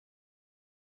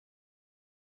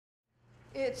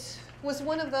It was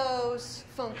one of those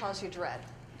phone calls you dread.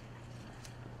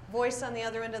 Voice on the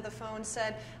other end of the phone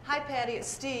said, "Hi, Patty, it's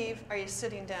Steve. Are you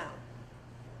sitting down?"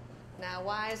 Now,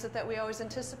 why is it that we always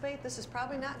anticipate this is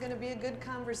probably not going to be a good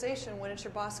conversation when it's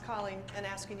your boss calling and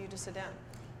asking you to sit down?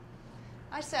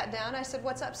 I sat down. I said,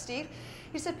 "What's up, Steve?"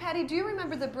 He said, "Patty, do you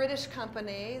remember the British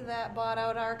company that bought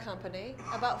out our company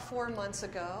about 4 months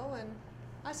ago?" And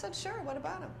I said, "Sure, what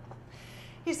about them?"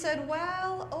 He said,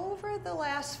 "Well, over the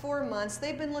last 4 months,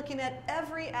 they've been looking at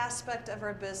every aspect of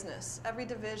our business, every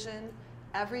division,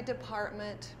 every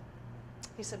department."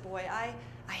 He said, "Boy, I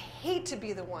hate to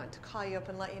be the one to call you up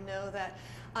and let you know that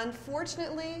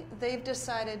unfortunately they've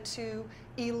decided to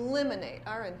eliminate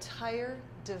our entire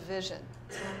division.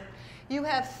 You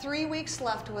have 3 weeks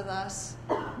left with us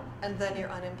and then you're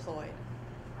unemployed."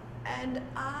 And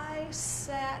I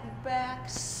sat back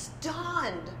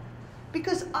stunned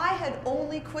because I had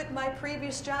only quit my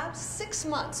previous job 6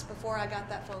 months before I got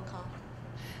that phone call.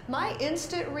 My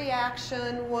instant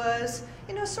reaction was,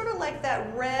 sort of like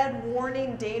that red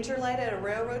warning danger light at a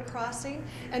railroad crossing.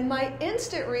 And my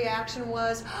instant reaction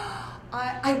was,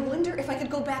 I wonder if I could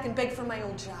go back and beg for my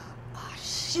old job. Oh,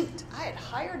 shoot, I had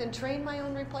hired and trained my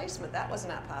own replacement. That was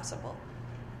not possible.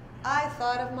 I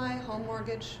thought of my home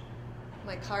mortgage,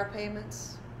 my car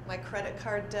payments, my credit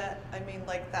card debt. I mean,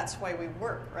 like, that's why we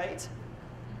work, right?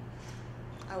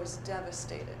 I was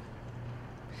devastated.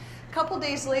 A couple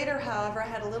days later, however, I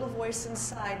had a little voice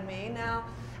inside me. Now,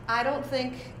 I don't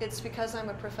think it's because I'm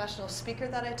a professional speaker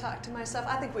that I talk to myself.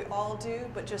 I think we all do,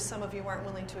 but just some of you aren't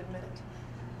willing to admit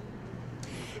it.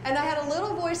 And I had a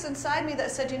little voice inside me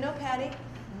that said, "Patty,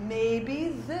 maybe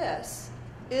this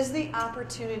is the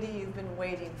opportunity you've been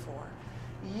waiting for.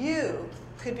 You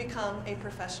could become a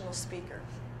professional speaker."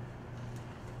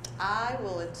 I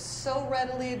will so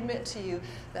readily admit to you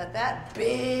that that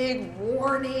big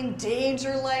warning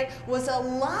danger light was a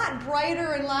lot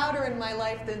brighter and louder in my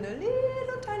life than the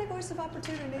little tiny voice of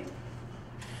opportunity.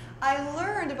 I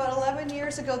learned about 11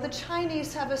 years ago the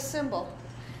Chinese have a symbol.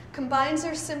 Combines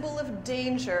their symbol of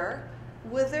danger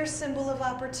with their symbol of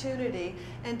opportunity,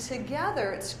 and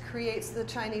together it creates the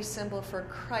Chinese symbol for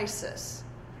crisis.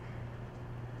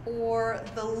 Or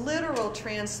the literal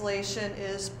translation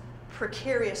is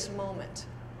precarious moment.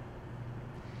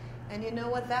 And you know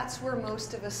what? That's where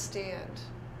most of us stand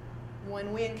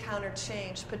when we encounter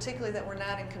change, particularly that we're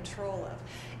not in control of.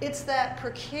 It's that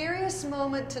precarious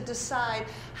moment to decide,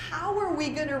 how are we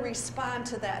going to respond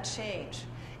to that change?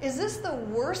 Is this the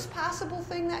worst possible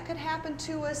thing that could happen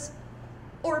to us,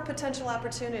 or a potential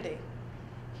opportunity?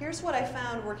 Here's what I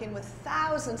found working with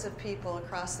thousands of people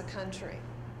across the country,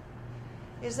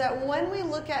 is that when we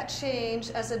look at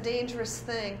change as a dangerous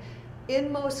thing,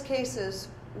 in most cases,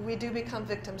 we do become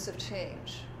victims of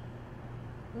change.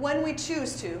 When we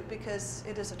choose to, because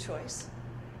it is a choice,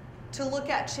 to look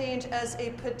at change as a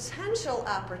potential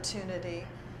opportunity,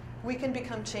 we can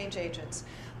become change agents.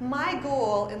 My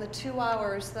goal in the 2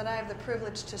 hours that I have the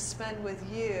privilege to spend with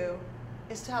you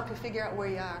is to help you figure out where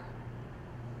you are.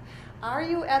 Are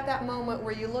you at that moment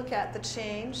where you look at the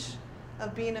change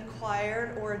of being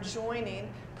acquired or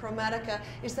joining ProMedica?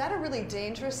 Is that a really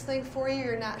dangerous thing for you?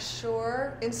 You're not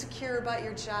sure, insecure about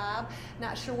your job,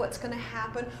 not sure what's going to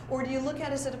happen? Or do you look at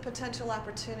it as a potential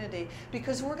opportunity?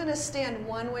 Because we're going to stand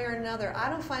one way or another. I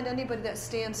don't find anybody that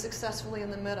stands successfully in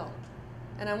the middle.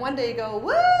 And on one day you go,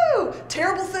 woo,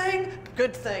 terrible thing,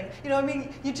 good thing.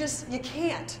 You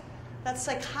can't. That's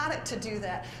psychotic to do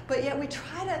that. But yet we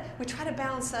try to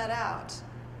balance that out.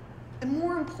 And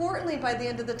more importantly, by the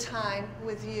end of the time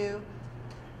with you,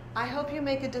 I hope you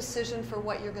make a decision for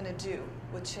what you're going to do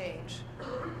with change.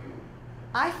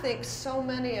 I think so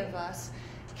many of us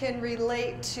can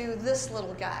relate to this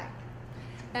little guy.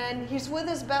 And he's with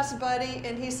his best buddy,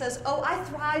 and he says, "Oh, I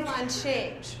thrive on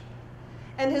change."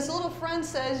 And his little friend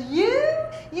says,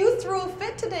 You threw a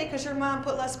fit today because your mom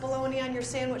put less bologna on your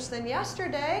sandwich than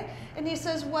yesterday." And he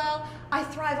says, "Well, I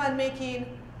thrive on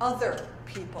making other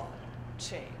people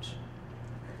change."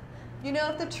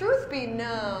 If the truth be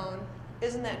known,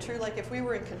 isn't that true? Like, if we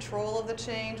were in control of the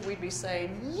change, we'd be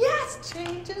saying, "Yes,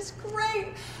 change is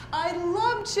great. I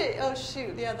love change." Oh,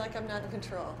 shoot. Yeah, like I'm not in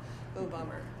control. Oh,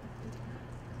 bummer.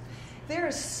 There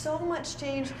is so much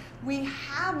change. We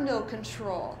have no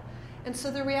control. And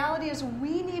so the reality is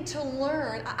we need to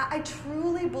learn. I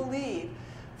truly believe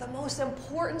the most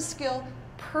important skill,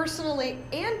 personally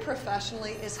and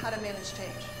professionally, is how to manage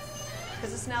change.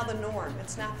 Because it's now the norm.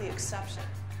 It's not the exception.